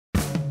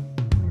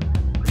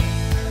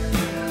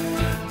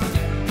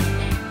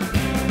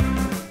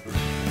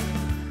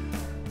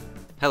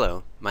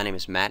Hello, my name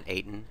is Matt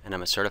Aten, and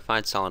I'm a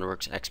certified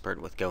SOLIDWORKS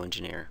expert with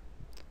GoEngineer.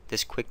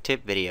 This quick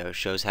tip video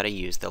shows how to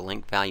use the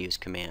link values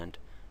command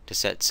to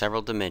set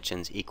several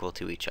dimensions equal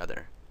to each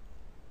other.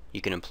 You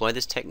can employ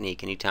this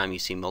technique anytime you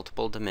see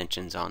multiple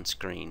dimensions on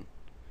screen.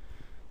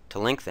 To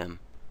link them,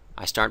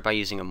 I start by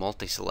using a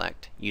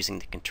multi-select using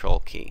the Control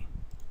key.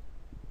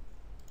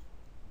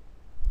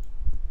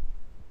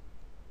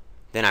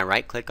 Then I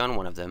right-click on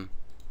one of them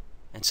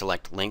and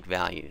select Link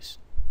Values.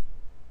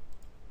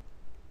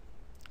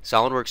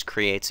 SOLIDWORKS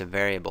creates a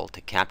variable to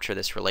capture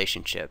this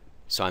relationship,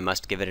 so I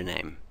must give it a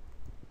name.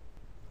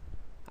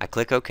 I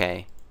click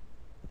OK,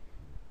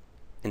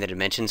 and the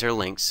dimensions are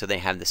linked so they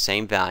have the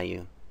same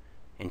value,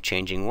 and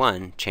changing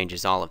one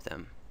changes all of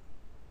them.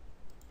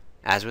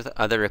 As with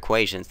other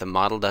equations, the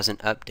model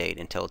doesn't update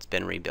until it's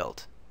been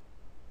rebuilt.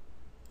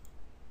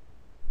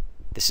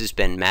 This has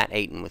been Matt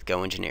Aten with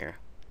GoEngineer.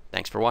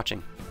 Thanks for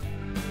watching.